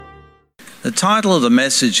The title of the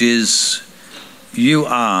message is, You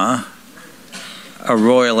Are a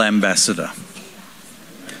Royal Ambassador.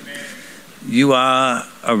 You are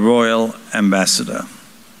a Royal Ambassador.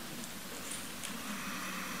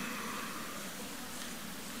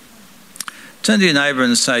 Turn to your neighbour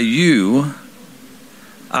and say, You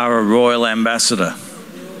are a Royal Ambassador.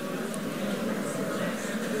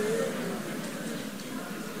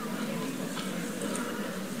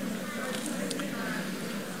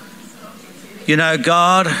 You know,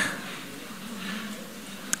 God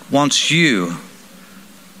wants you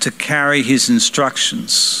to carry his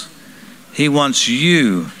instructions. He wants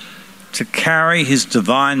you to carry his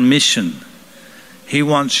divine mission. He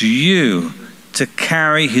wants you to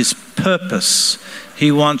carry his purpose.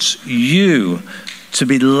 He wants you to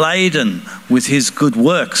be laden with his good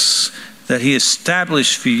works that he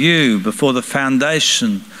established for you before the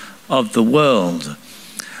foundation of the world.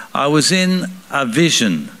 I was in a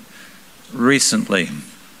vision recently.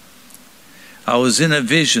 I was in a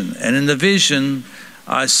vision, and in the vision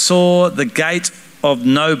I saw the gate of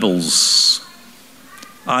nobles.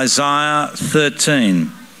 Isaiah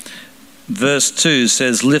 13 verse 2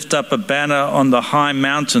 says, Lift up a banner on the high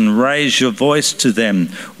mountain, raise your voice to them,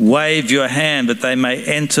 wave your hand that they may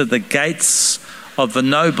enter the gates of the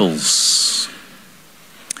nobles.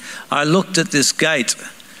 I looked at this gate,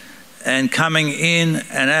 and coming in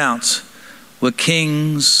and out were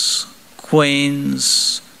kings,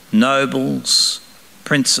 queens, nobles,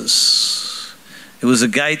 princes. It was a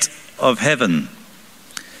gate of heaven,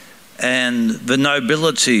 and the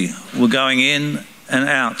nobility were going in and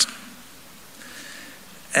out.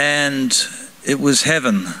 And it was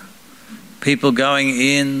heaven, people going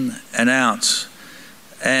in and out.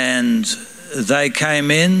 And they came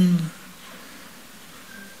in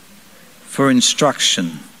for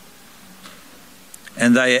instruction,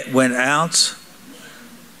 and they went out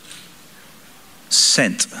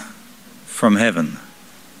sent from heaven.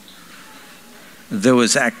 There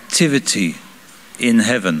was activity in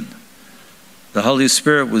heaven. The Holy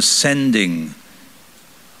Spirit was sending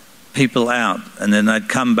people out, and then they'd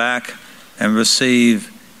come back and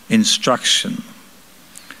receive instruction.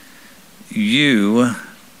 You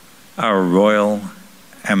are a royal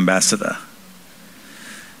ambassador.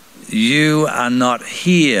 You are not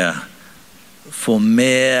here for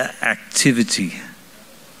mere activity.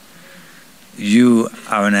 You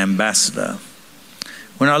are an ambassador.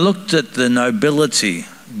 When I looked at the nobility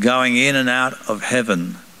going in and out of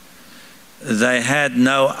heaven, they had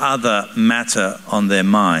no other matter on their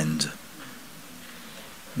mind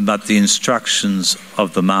but the instructions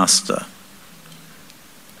of the Master.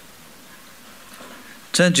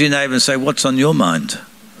 Turn to your neighbour and say, What's on your mind?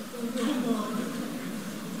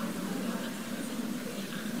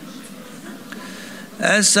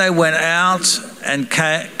 As they went out and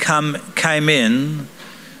came in,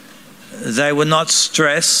 they were not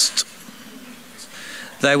stressed.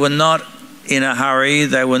 They were not in a hurry.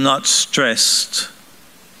 They were not stressed.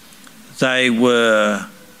 They were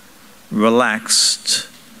relaxed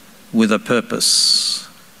with a purpose.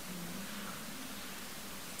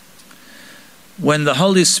 When the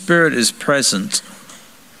Holy Spirit is present,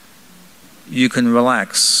 you can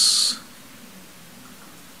relax.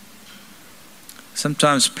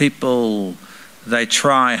 Sometimes people, they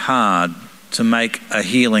try hard to make a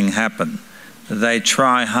healing happen. They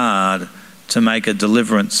try hard to make a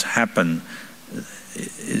deliverance happen.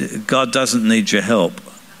 God doesn't need your help.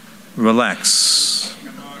 Relax.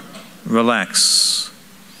 Relax.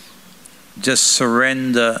 Just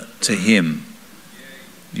surrender to him.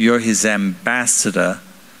 You're his ambassador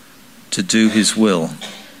to do his will.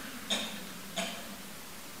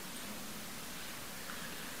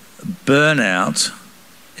 Burnout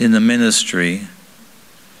in the ministry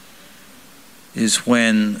is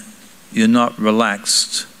when you're not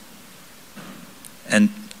relaxed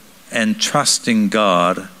and trusting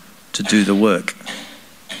God to do the work.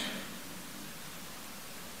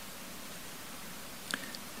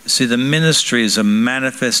 See, the ministry is a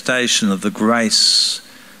manifestation of the grace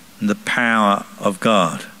and the power of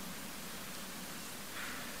God.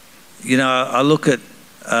 You know, I look at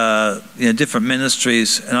different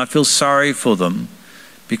ministries, and I feel sorry for them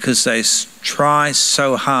because they try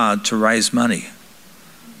so hard to raise money.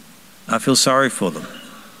 I feel sorry for them.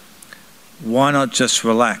 Why not just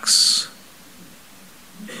relax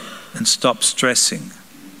and stop stressing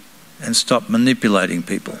and stop manipulating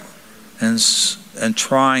people and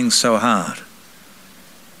trying so hard?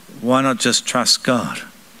 Why not just trust God?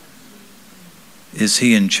 Is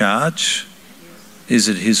he in charge? Is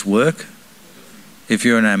it his work? If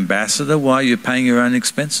you're an ambassador, why are you paying your own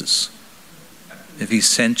expenses? If he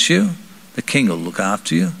sent you, the king will look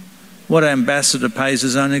after you. What ambassador pays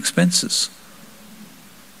his own expenses?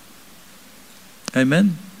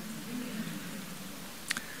 Amen?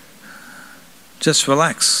 Just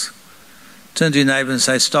relax. Turn to your neighbour and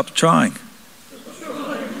say, stop trying.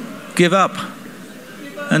 Give up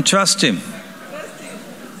and trust him.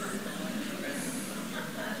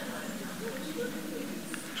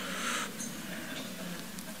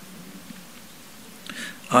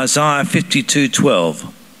 Isaiah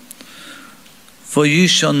 52:12. For you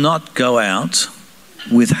shall not go out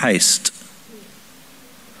with haste,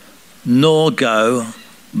 nor go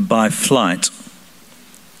by flight,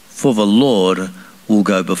 for the Lord will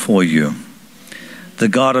go before you. The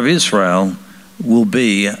God of Israel will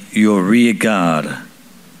be your rear guard.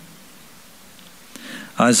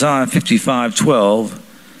 Isaiah 55:12.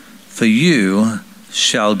 For you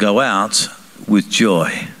shall go out with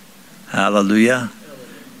joy. Hallelujah.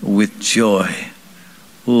 With joy.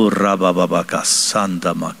 Will not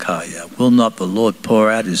the Lord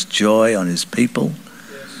pour out his joy on his people?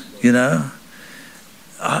 You know,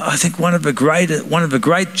 I think one of the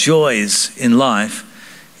great joys in life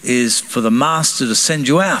is for the Master to send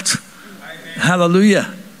you out.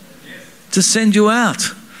 Hallelujah. To send you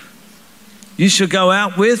out. You should go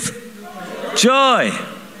out with joy.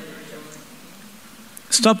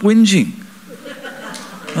 Stop whinging.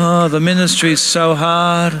 Oh, the ministry is so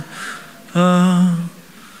hard. Oh,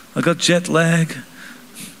 I got jet lag.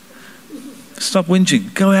 Stop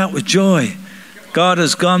whinging. Go out with joy. God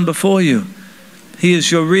has gone before you. He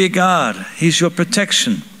is your rear guard. He's your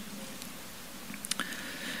protection.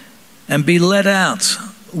 And be led out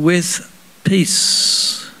with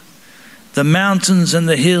peace. The mountains and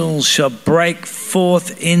the hills shall break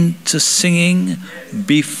forth into singing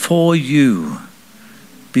before you.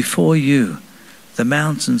 Before you. The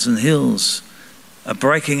mountains and hills are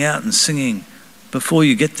breaking out and singing before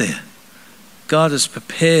you get there. God has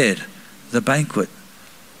prepared the banquet.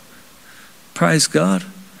 Praise God.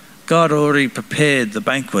 God already prepared the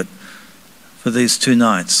banquet for these 2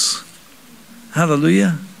 nights.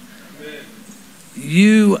 Hallelujah. Amen.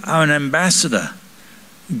 You are an ambassador.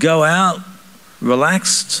 Go out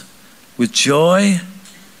relaxed with joy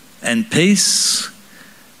and peace,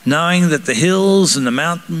 knowing that the hills and the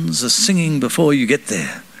mountains are singing before you get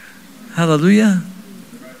there. Hallelujah.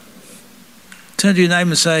 Turn to your neighbour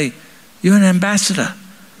and say, you're an ambassador.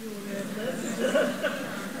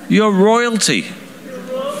 You're royalty.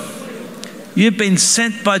 You've been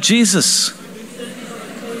sent by Jesus.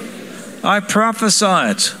 I prophesy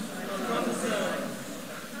it.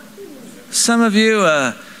 Some of you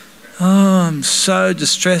are, I'm so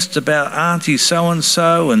distressed about Auntie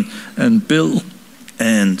so-and-so and Bill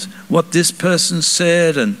and what this person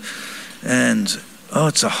said and oh,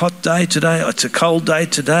 it's a hot day today, it's a cold day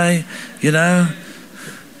today, you know.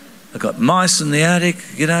 I've got mice in the attic,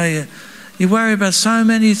 you know. You worry about so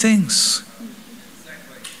many things.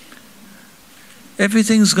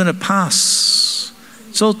 Everything's going to pass.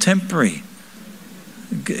 It's all temporary.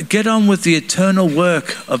 Get on with the eternal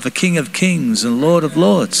work of the King of Kings and Lord of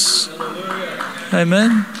Lords.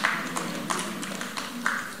 Amen.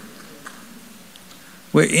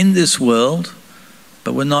 We're in this world,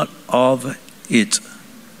 but we're not of it.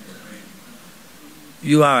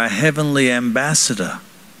 You are a heavenly ambassador.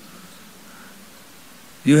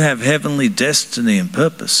 You have heavenly destiny and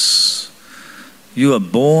purpose. You are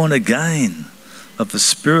born again of the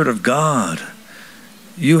Spirit of God.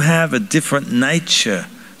 You have a different nature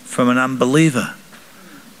from an unbeliever.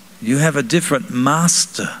 You have a different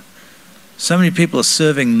master. So many people are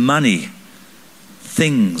serving money,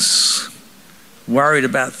 things, worried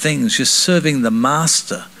about things. You're serving the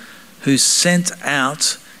master who sent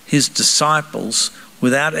out his disciples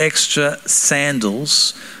without extra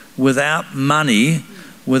sandals, without money,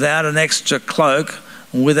 without an extra cloak,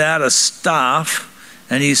 without a staff.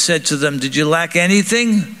 And he said to them, did you lack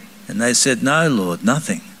anything? And they said, no, Lord,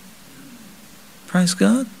 nothing. Praise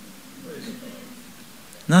God.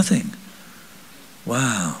 Nothing.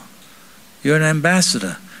 Wow. You're an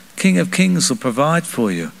ambassador. King of Kings will provide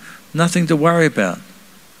for you. Nothing to worry about.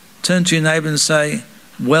 Turn to your neighbour and say,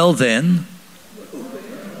 well then,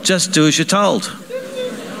 just do as you're told.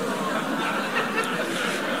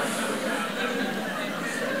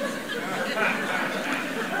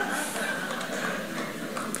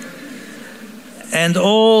 And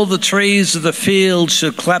all the trees of the field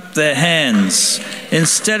shall clap their hands.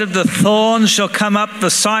 Instead of the thorn shall come up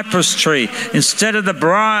the cypress tree. Instead of the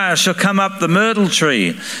briar shall come up the myrtle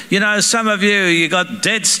tree. You know, some of you got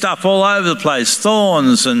dead stuff all over the place.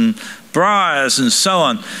 Thorns and briars and so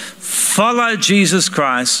on. Follow Jesus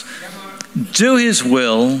Christ. Do his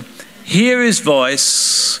will. Hear his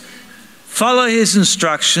voice. Follow his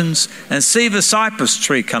instructions and see the cypress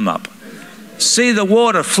tree come up. See the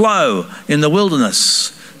water flow in the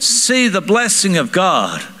wilderness. See the blessing of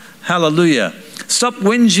God. Hallelujah. Stop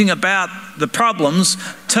whinging about the problems.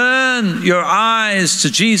 Turn your eyes to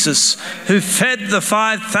Jesus, who fed the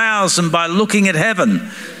 5,000 by looking at heaven.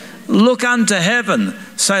 Look unto heaven.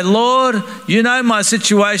 Say, Lord, you know my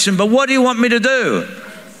situation, but what do you want me to do?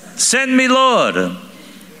 Send me, Lord.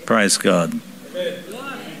 Praise God.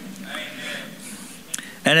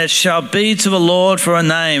 And it shall be to the Lord for a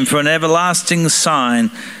name, for an everlasting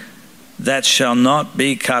sign that shall not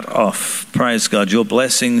be cut off. Praise God. Your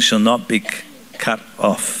blessing shall not be cut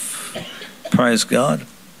off. Praise God.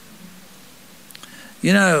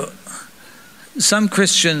 You know, some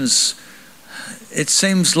Christians, it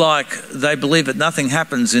seems like they believe that nothing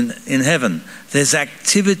happens in heaven. There's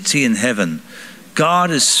activity in heaven.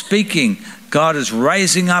 God is speaking. God is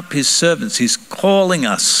raising up his servants. He's calling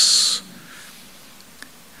us.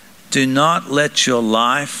 Do not let your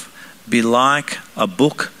life be like a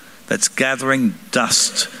book that's gathering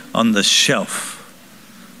dust on the shelf.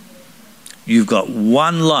 You've got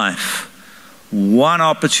one life, one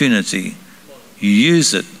opportunity.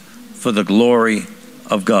 Use it for the glory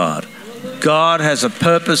of God. God has a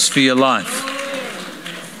purpose for your life.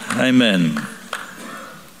 Amen.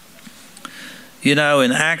 You know,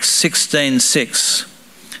 in Acts 16:6,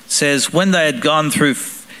 it says, when they had gone through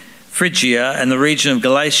Phrygia and the region of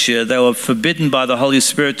Galatia, they were forbidden by the Holy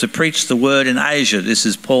Spirit to preach the word in Asia. This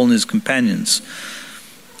is Paul and his companions.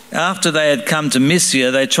 After they had come to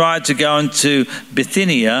Mysia, they tried to go into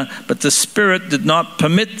Bithynia, but the Spirit did not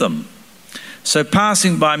permit them. So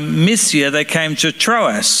passing by Mysia, they came to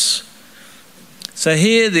Troas. So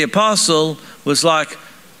here the apostle was like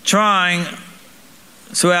trying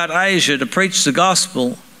throughout Asia to preach the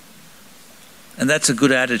gospel, and that's a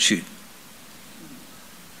good attitude.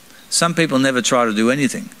 Some people never try to do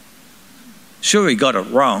anything. Sure, he got it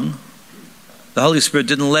wrong. The Holy Spirit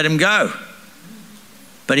didn't let him go.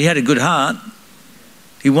 But he had a good heart.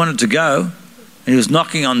 He wanted to go, and he was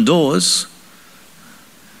knocking on doors.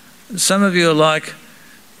 Some of you are like,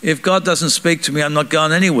 if God doesn't speak to me, I'm not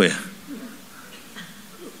going anywhere.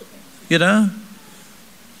 You know?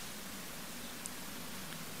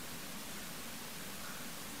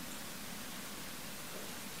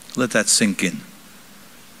 Let that sink in.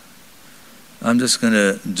 I'm just going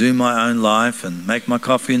to do my own life and make my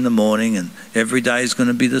coffee in the morning, and every day is going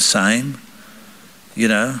to be the same, you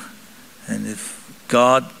know. And if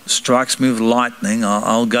God strikes me with lightning,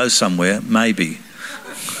 I'll go somewhere, maybe.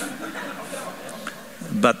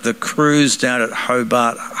 But the cruise down at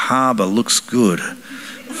Hobart Harbour looks good.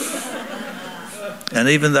 And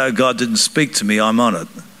even though God didn't speak to me, I'm on it.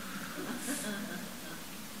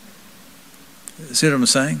 See what I'm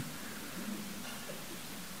saying?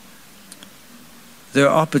 There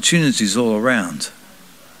are opportunities all around.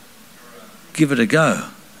 Give it a go.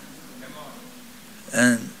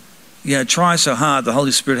 And, you know, try so hard, the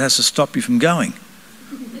Holy Spirit has to stop you from going.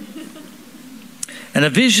 And a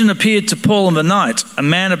vision appeared to Paul in the night. A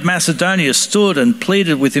man of Macedonia stood and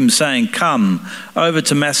pleaded with him, saying, "Come over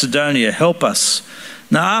to Macedonia, help us."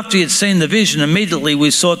 Now, after he had seen the vision, immediately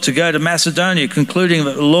we sought to go to Macedonia, concluding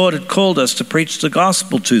that the Lord had called us to preach the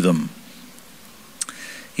gospel to them.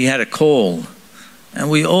 He had a call. And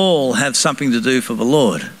we all have something to do for the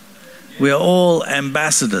Lord. We are all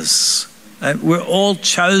ambassadors. And we're all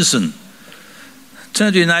chosen.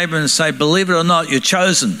 Turn to your neighbour and say, believe it or not, you're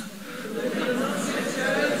chosen.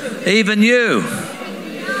 Even you.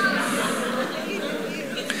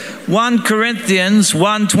 1 Corinthians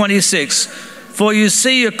 1:26. For you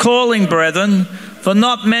see your calling, brethren, for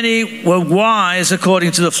not many were wise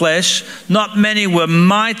according to the flesh, not many were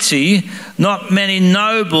mighty, not many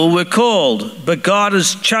noble were called. But God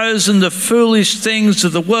has chosen the foolish things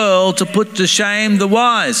of the world to put to shame the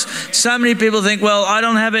wise. So many people think, well, I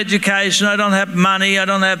don't have education, I don't have money,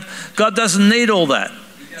 God doesn't need all that.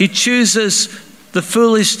 He chooses the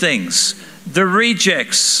foolish things, the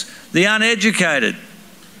rejects, the uneducated.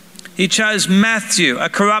 He chose Matthew, a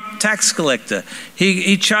corrupt tax collector.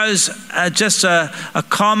 He chose just a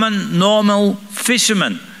common, normal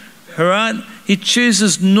fisherman. All right? He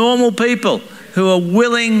chooses normal people who are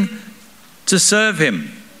willing to serve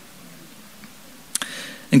him.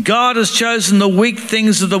 And God has chosen the weak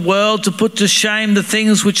things of the world to put to shame the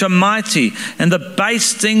things which are mighty, and the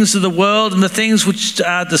base things of the world and the things which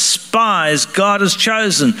are despised God has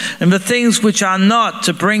chosen, and the things which are not,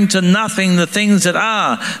 to bring to nothing the things that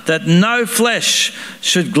are, that no flesh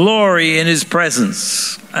should glory in his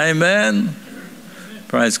presence. Amen.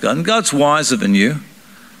 Praise God. And God's wiser than you.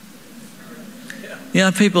 You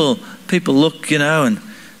know, people look, you know, and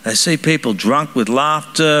They see people drunk with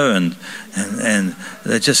laughter and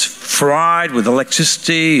they're just fried with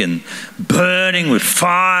electricity and burning with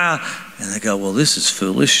fire. And they go, well, this is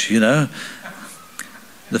foolish, you know.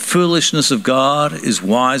 The foolishness of God is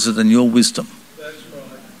wiser than your wisdom. That's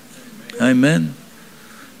right. Amen.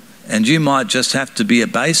 And you might just have to be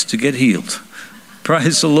abased to get healed.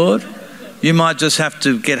 Praise the Lord. You might just have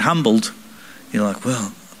to get humbled. You're like,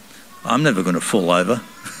 well, I'm never going to fall over.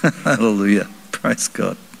 Hallelujah. Praise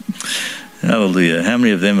God. Hallelujah. How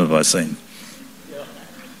many of them have I seen?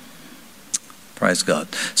 Praise God.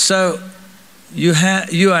 So you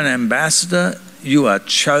are an ambassador. You are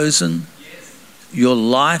chosen. Your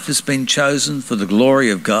life has been chosen for the glory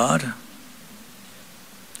of God.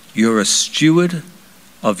 You're a steward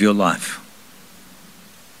of your life.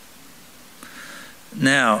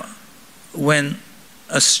 Now, when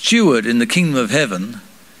a steward in the kingdom of heaven,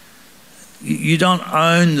 you don't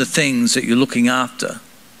own the things that you're looking after.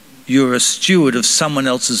 You're a steward of someone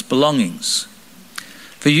else's belongings.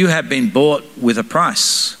 For you have been bought with a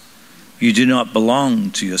price. You do not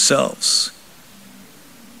belong to yourselves.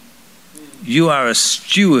 You are a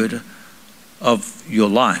steward of your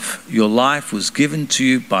life. Your life was given to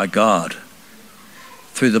you by God.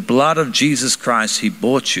 Through the blood of Jesus Christ, He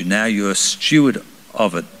bought you. Now you're a steward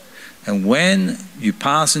of it. And when you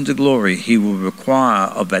pass into glory, He will require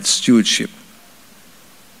of that stewardship.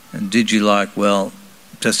 And did you well,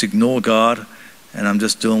 just ignore God and I'm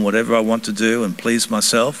just doing whatever I want to do and please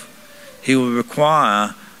myself? He will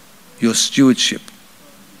require your stewardship.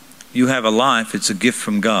 You have a life, it's a gift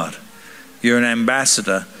from God. You're an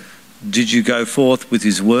ambassador. Did you go forth with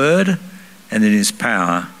His word and in His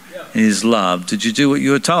power, in His love? Did you do what you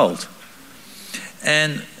were told?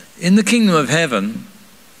 And in the kingdom of heaven,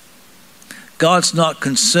 God's not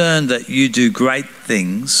concerned that you do great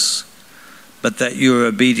things, but that you're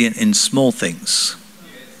obedient in small things.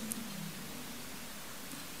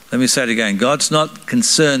 Let me say it again. God's not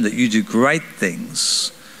concerned that you do great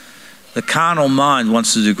things. The carnal mind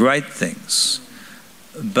wants to do great things,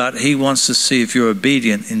 but He wants to see if you're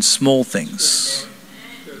obedient in small things.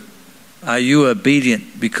 Are you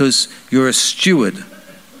obedient? Because you're a steward.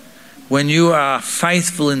 When you are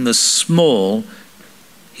faithful in the small,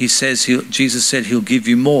 Jesus said He'll give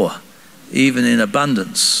you more, even in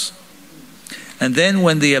abundance. And then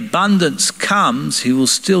when the abundance comes, He will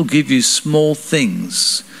still give you small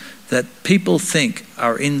things that people think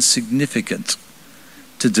are insignificant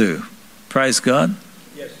to do. Praise God.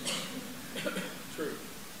 Yes. True.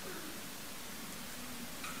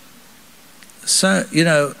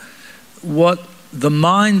 So, what the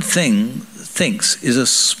mind thinks is a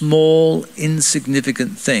small,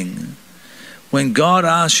 insignificant thing, when God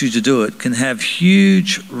asks you to do it, can have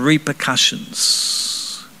huge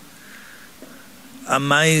repercussions.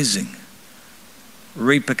 Amazing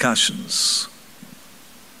repercussions.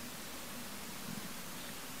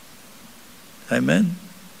 Amen?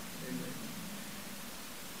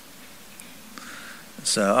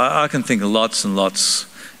 So I can think of lots and lots.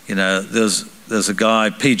 There's a guy,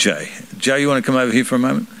 PJ. Joe, you want to come over here for a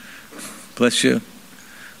moment? Bless you.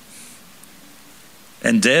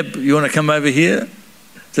 And Deb, you want to come over here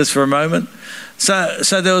just for a moment?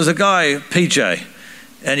 So there was a guy, PJ,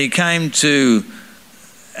 and he came to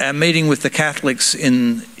our meeting with the Catholics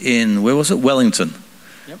in where was it? Wellington.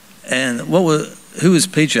 Yep. And who was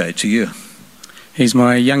PJ to you? He's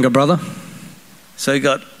my younger brother. So he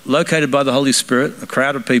got located by the Holy Spirit, a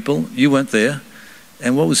crowd of people. You weren't there.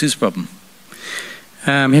 And what was his problem?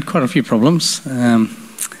 He had quite a few problems.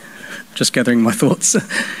 Just gathering my thoughts.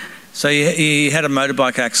 So he had a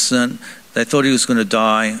motorbike accident. They thought he was going to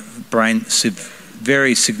die.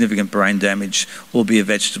 Very significant brain damage, albeit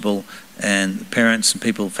vegetable. And parents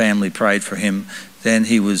and family prayed for him. Then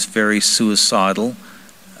he was very suicidal.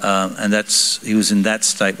 And he was in that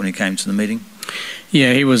state when he came to the meeting.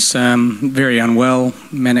 Yeah, he was very unwell,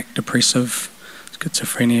 manic, depressive,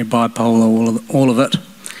 schizophrenia, bipolar, all of it,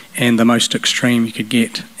 and the most extreme you could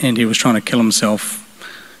get. And he was trying to kill himself.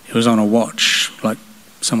 He was on a watch, like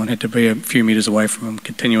someone had to be a few metres away from him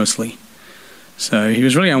continuously. So he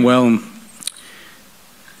was really unwell, and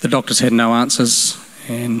the doctors had no answers,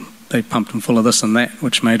 and they pumped him full of this and that,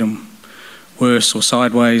 which made him worse or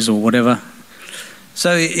sideways or whatever.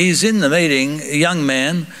 So he's in the meeting, a young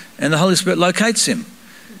man, and the Holy Spirit locates him.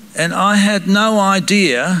 And I had no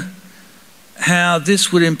idea how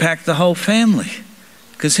this would impact the whole family,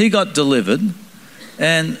 because he got delivered,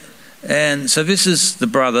 and so this is the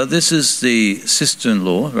brother, this is the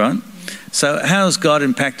sister-in-law, right? So how has God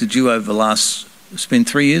impacted you over the last, it's been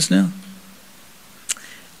 3 years now?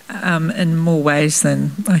 In more ways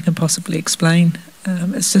than I can possibly explain.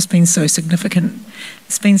 it's just been so significant.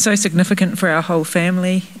 It's been so significant for our whole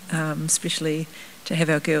family, especially to have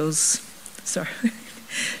our girls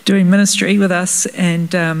doing ministry with us,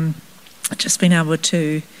 and just been able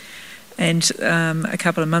to. And a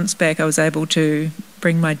couple of months back, I was able to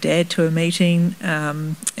bring my dad to a meeting,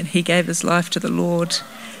 and he gave his life to the Lord.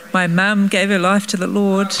 My mum gave her life to the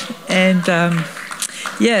Lord, and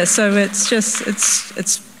so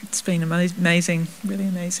it's been amazing, really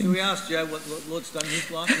amazing. Can we ask Joe what the Lord's done in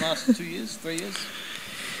his life in the last 2 years, 3 years?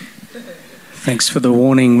 Thanks for the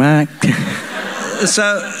warning, Mark.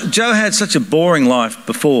 So Joe had such a boring life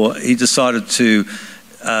before he decided to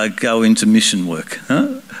go into mission work.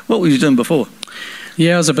 Huh? What were you doing before?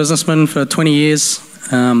 Yeah, I was a businessman for 20 years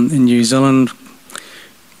in New Zealand,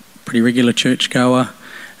 pretty regular churchgoer.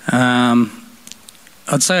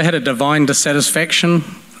 I'd say I had a divine dissatisfaction.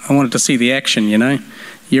 I wanted to see the action, you know.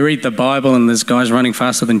 You read the Bible and there's guys running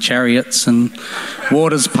faster than chariots and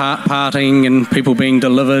waters parting and people being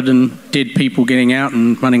delivered and dead people getting out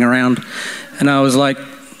and running around. And I was like,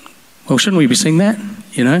 well, shouldn't we be seeing that,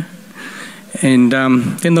 you know? And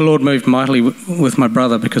then the Lord moved mightily with my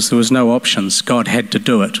brother because there was no options. God had to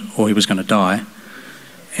do it or he was going to die.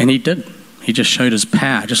 And he did. He just showed his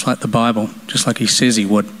power, just like the Bible, just like he says he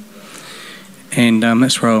would. And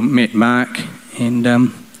that's where I met Mark. And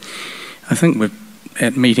I think we're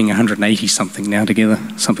at meeting 180 something now together,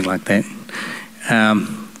 something like that.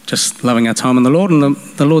 Just loving our time in the Lord. And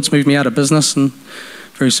the Lord's moved me out of business and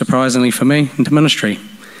very surprisingly for me, into ministry.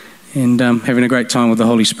 And having a great time with the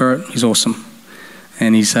Holy Spirit. He's awesome.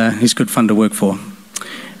 And he's good fun to work for.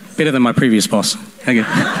 Better than my previous boss. Okay.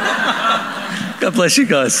 God bless you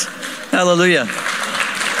guys. Hallelujah.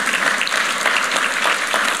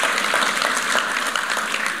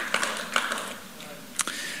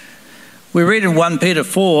 We read in 1 Peter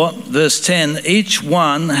 4, verse 10, each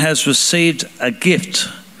one has received a gift.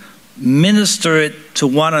 Minister it to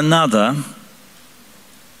one another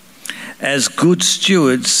as good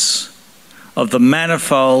stewards of the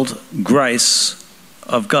manifold grace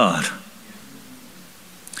of God.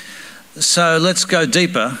 So let's go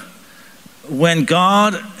deeper. When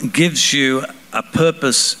God gives you a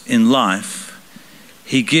purpose in life,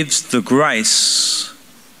 he gives the grace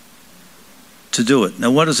to do it.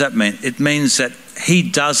 Now, what does that mean? It means that he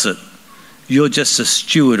does it. You're just a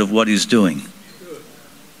steward of what he's doing.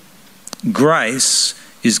 Grace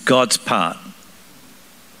is God's part.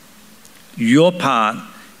 Your part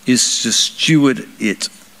is to steward it.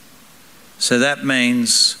 So that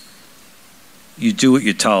means you do what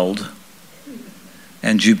you're told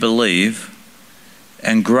and you believe,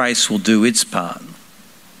 and grace will do its part.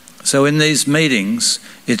 So in these meetings,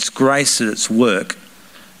 it's grace at its work,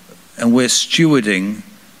 and we're stewarding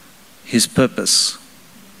his purpose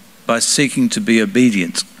by seeking to be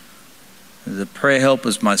obedient. The prayer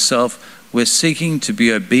helpers, myself, we're seeking to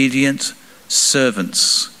be obedient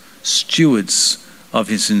servants, stewards of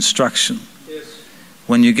his instruction. Yes.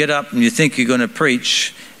 When you get up and you think you're going to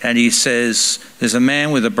preach, and he says, there's a man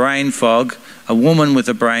with a brain fog, a woman with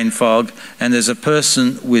a brain fog, and there's a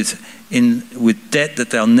person with debt that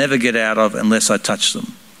they'll never get out of unless I touch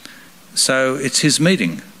them. So it's his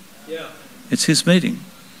meeting. Yeah. It's his meeting.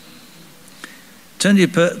 Turn to your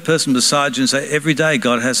person beside you and say, every day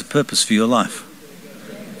God has a purpose for your life.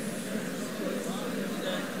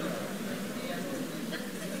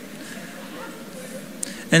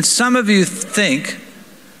 And some of you think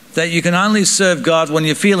that you can only serve God when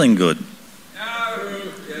you're feeling good.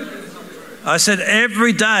 I said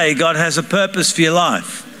every day God has a purpose for your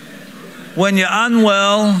life. When you're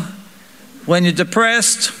unwell, when you're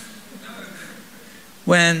depressed,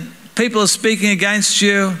 when people are speaking against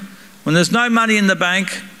you, when there's no money in the bank,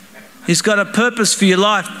 he's got a purpose for your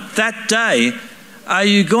life that day. Are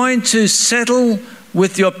you going to settle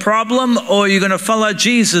with your problem, or are you going to follow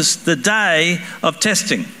Jesus the day of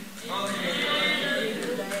testing?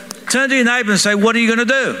 Turn to your neighbour and say, what are you going to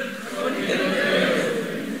do?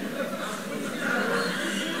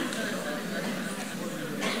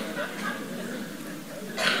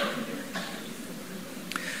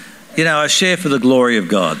 You know, I share for the glory of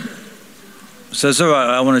God. So it's all right,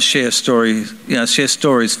 I want to share a story, share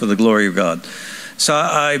stories for the glory of God. So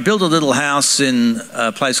I built a little house in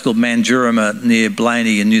a place called Mandurama near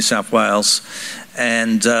Blaney in New South Wales,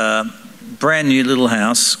 and brand new little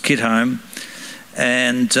house, kid home,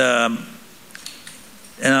 and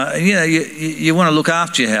you want to look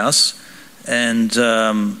after your house, and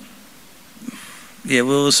well, there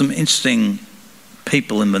were some interesting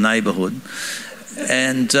people in the neighbourhood,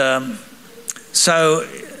 and so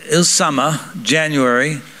it was summer,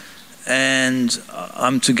 January, and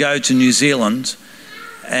I'm to go to New Zealand.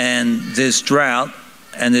 and there's drought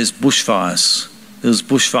and there's bushfires. It was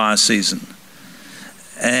bushfire season.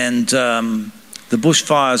 And the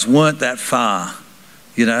bushfires weren't that far,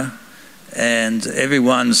 you know, and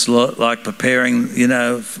everyone's like preparing, you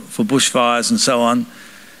know, for bushfires and so on.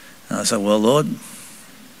 And I said, well, Lord,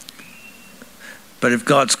 but if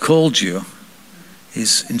God's called you,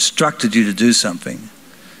 He's instructed you to do something,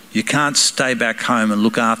 you can't stay back home and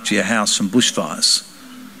look after your house from bushfires.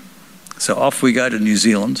 So off we go to New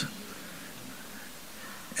Zealand.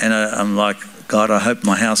 And I'm like, God, I hope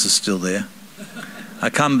my house is still there. I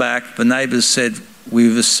come back, the neighbours said,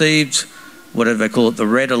 we've received, whatever they call it, the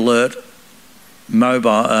red alert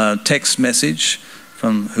mobile text message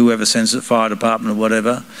from whoever sends it, fire department or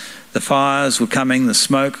whatever. The fires were coming, the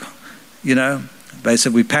smoke, you know. They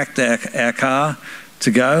said we packed our car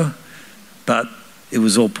to go, but it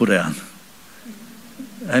was all put out.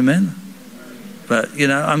 Amen? But, you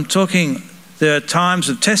know, I'm talking, there are times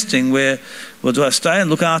of testing where, well, do I stay and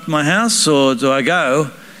look after my house, or do I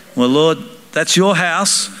go? Well, Lord, that's your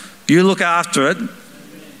house. You look after it.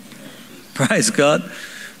 Praise God.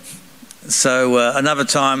 So another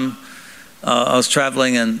time I was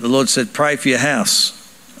travelling and the Lord said, pray for your house.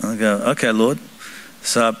 And I go, okay, Lord.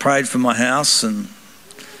 So I prayed for my house, and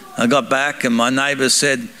I got back and my neighbour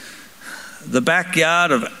said, the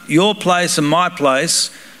backyard of your place and my place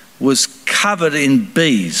was covered in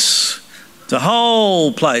bees. The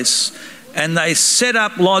whole place. And they set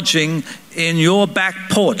up lodging in your back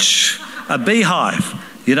porch. A beehive,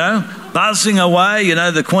 you know, buzzing away, you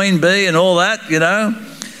know, the queen bee and all that, you know.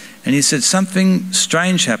 And he said, something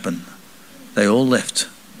strange happened. They all left.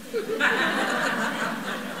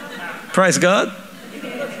 Praise God.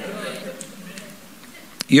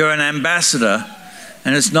 You're an ambassador,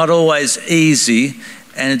 and it's not always easy,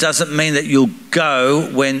 and it doesn't mean that you'll go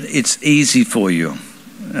when it's easy for you.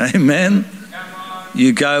 Amen.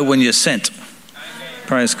 You go when you're sent.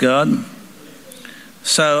 Praise God.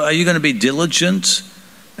 So are you going to be diligent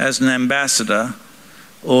as an ambassador,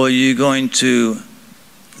 or are you going to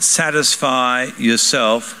satisfy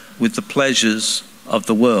yourself with the pleasures of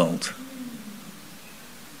the world?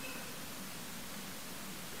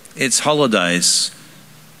 It's holidays.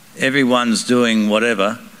 Everyone's doing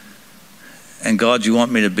whatever. And God, you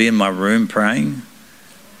want me to be in my room praying?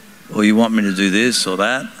 Or you want me to do this or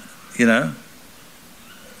that? You know?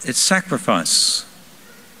 It's sacrifice.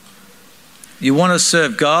 You want to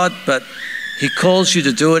serve God, but He calls you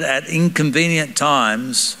to do it at inconvenient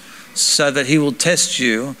times so that He will test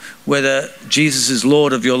you whether Jesus is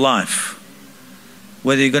Lord of your life,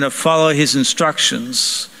 whether you're going to follow His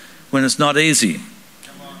instructions when it's not easy.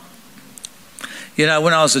 You know,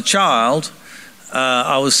 when I was a child,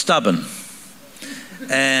 I was stubborn.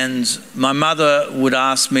 And my mother would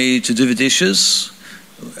ask me to do the dishes.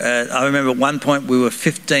 I remember at one point we were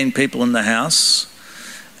 15 people in the house.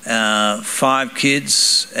 5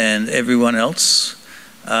 kids and everyone else.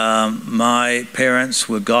 My parents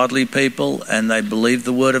were godly people, and they believed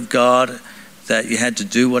the word of God, that you had to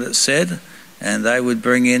do what it said. And they would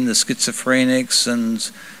bring in the schizophrenics,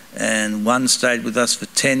 and one stayed with us for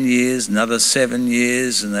 10 years, another 7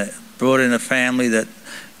 years, and they brought in a family that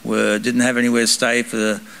didn't have anywhere to stay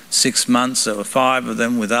for 6 months. There were 5 of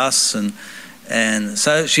them with us, and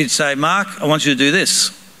so she'd say, Mark, I want you to do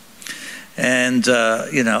this. And,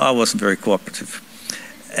 you know, I wasn't very cooperative.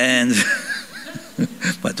 And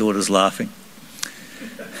my daughter's laughing.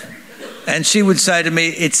 And she would say to me,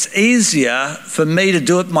 it's easier for me to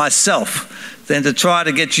do it myself than to try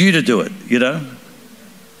to get you to do it, you know.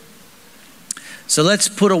 So let's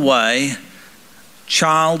put away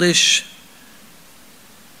childish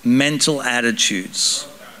mental attitudes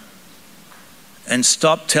and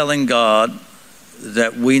stop telling God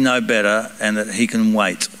that we know better and that He can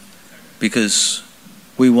wait, because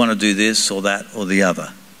we want to do this or that or the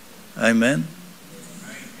other. Amen?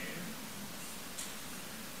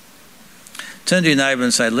 Turn to your neighbour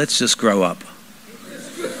and say, let's just grow up.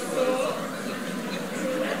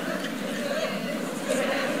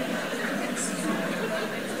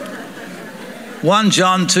 (1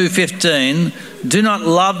 John 2:15), do not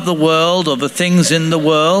love the world or the things in the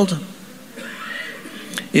world.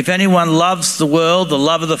 If anyone loves the world, the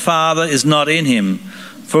love of the Father is not in him.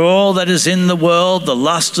 For all that is in the world, the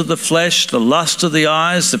lust of the flesh, the lust of the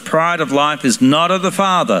eyes, the pride of life, is not of the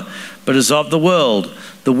Father, but is of the world.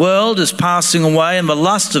 The world is passing away and the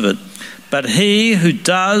lust of it, but he who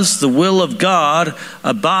does the will of God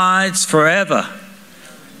abides forever.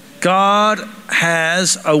 God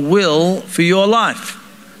has a will for your life.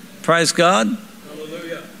 Praise God.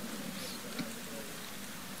 Hallelujah.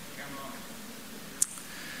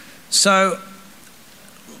 So,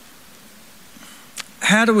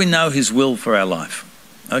 how do we know his will for our life?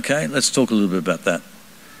 Okay, let's talk a little bit about that.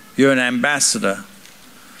 You're an ambassador.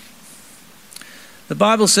 The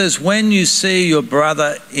Bible says, when you see your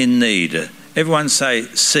brother in need, everyone say,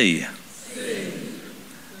 see.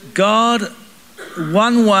 God,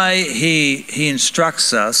 one way he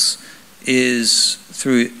instructs us is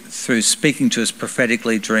through speaking to us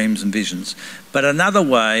prophetically, dreams and visions. But another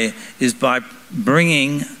way is by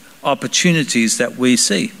bringing opportunities that we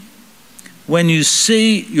see. When you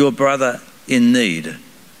see your brother in need,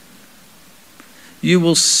 you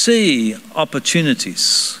will see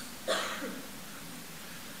opportunities.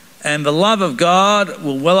 And the love of God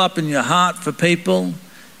will well up in your heart for people,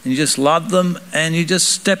 and you just love them, and you just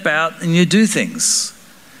step out and you do things.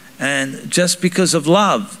 And just because of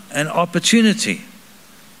love and opportunity.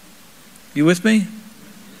 You with me?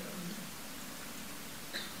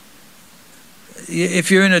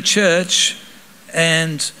 If you're in a church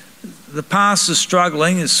and the pastor's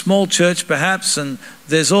struggling, a small church perhaps, and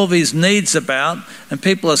there's all these needs about, and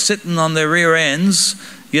people are sitting on their rear ends,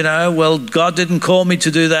 you know, well, God didn't call me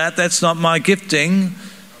to do that. That's not my gifting.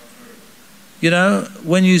 You know,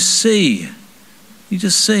 when you see, you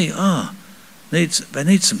just see, oh, they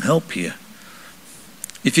need some help here.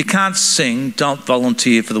 If you can't sing, don't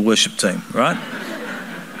volunteer for the worship team, right?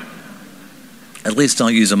 At least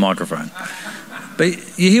don't use a microphone.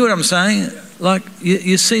 But you hear what I'm saying? Like,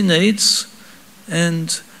 you see needs,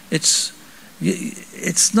 and it's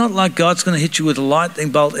not like God's going to hit you with a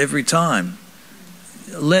lightning bolt every time.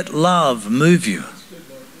 Let love move you.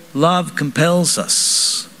 Love compels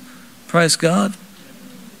us. Praise God.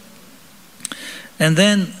 And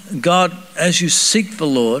then God, as you seek the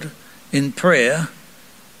Lord in prayer,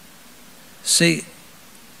 see,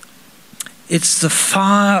 it's the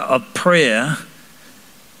fire of prayer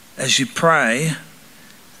as you pray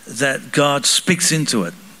that God speaks into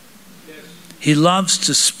it. He loves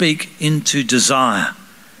to speak into desire.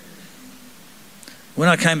 When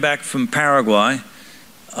I came back from Paraguay,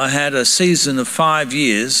 I had a season of 5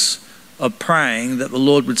 years of praying that the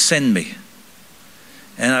Lord would send me.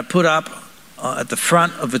 And I put up at the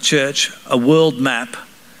front of the church a world map,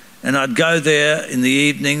 and I'd go there in the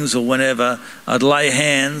evenings or whenever. I'd lay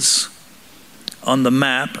hands on the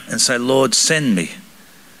map and say, Lord, send me.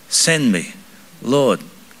 Send me. Lord,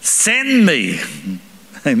 send me.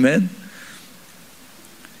 Amen.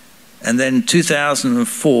 And then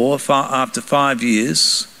 2004, after 5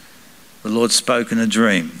 years, the Lord spoke in a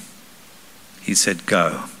dream. He said,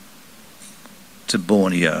 go to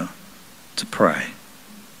Borneo to pray.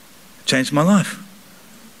 It changed my life.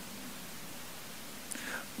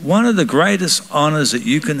 One of the greatest honours that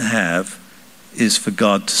you can have is for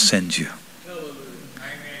God to send you.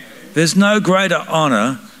 There's no greater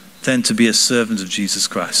honour than to be a servant of Jesus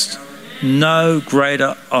Christ. No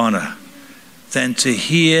greater honour than to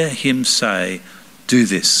hear him say, do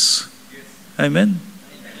this. Amen.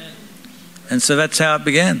 And so that's how it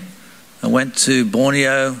began. I went to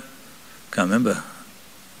Borneo, can't remember,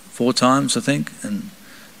 4 times I think, and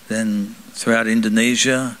then throughout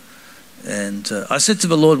Indonesia. And I said to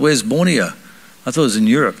the Lord, where's Borneo? I thought it was in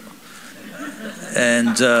Europe.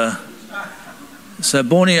 And so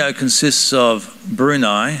Borneo consists of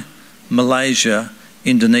Brunei, Malaysia,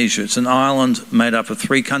 Indonesia. It's an island made up of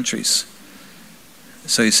 3 countries.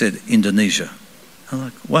 So he said, Indonesia. I'm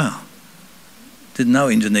like, wow. Didn't know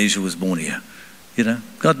Indonesia was Borneo. You know,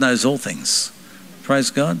 God knows all things.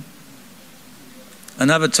 Praise God.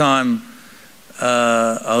 Another time,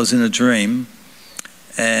 I was in a dream,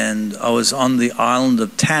 and I was on the island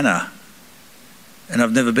of Tanna, and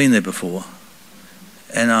I've never been there before.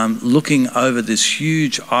 And I'm looking over this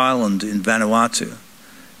huge island in Vanuatu,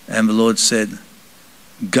 and the Lord said,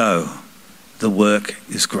 go, the work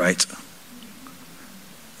is great.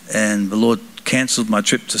 And the Lord cancelled my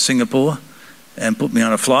trip to Singapore and put me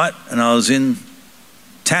on a flight, and I was in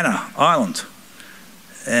Tanna Island.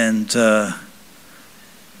 And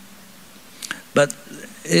but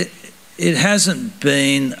it hasn't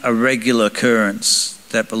been a regular occurrence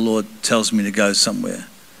that the Lord tells me to go somewhere.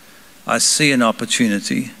 I see an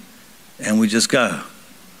opportunity and we just go.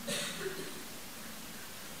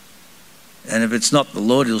 And if it's not the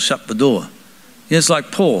Lord, he'll shut the door. It's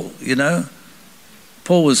like Paul, you know.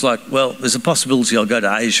 Paul was like, well, there's a possibility I'll go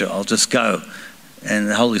to Asia, I'll just go. And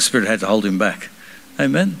the Holy Spirit had to hold him back.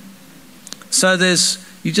 Amen. So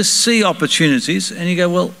you just see opportunities and you go,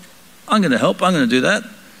 well, I'm going to help, I'm going to do that,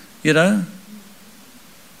 you know.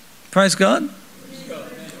 Praise God.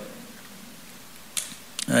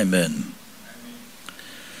 Amen.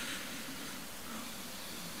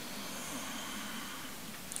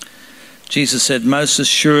 Jesus said, most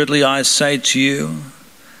assuredly I say to you,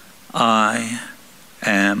 I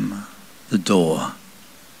am the door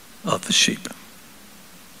of the sheep.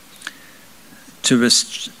 To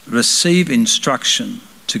receive instruction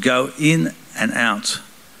to go in and out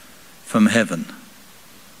from heaven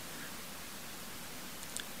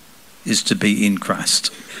is to be in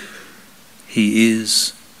Christ. He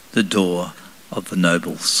is the door of the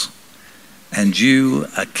nobles. And you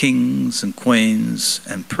are kings and queens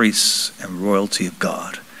and priests and royalty of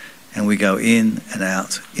God. And we go in and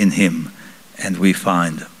out in him, and we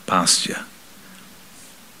find pasture.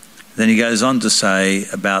 Then he goes on to say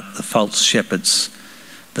about the false shepherds,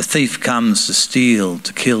 the thief comes to steal,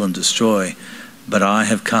 to kill and destroy, but I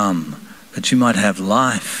have come that you might have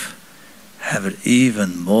life, have it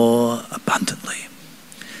even more abundantly.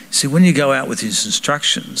 See, when you go out with his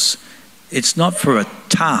instructions, it's not for a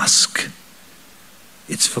task,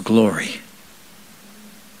 it's for glory.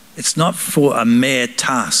 It's not for a mere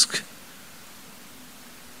task,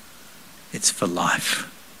 it's for life.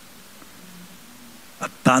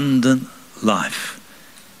 Abundant life.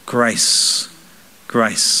 Grace.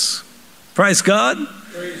 Grace. Praise God.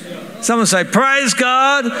 Praise God. Someone say, praise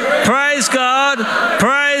God. Praise God.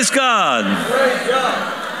 Praise God. Praise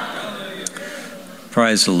God.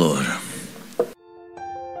 Praise the Lord.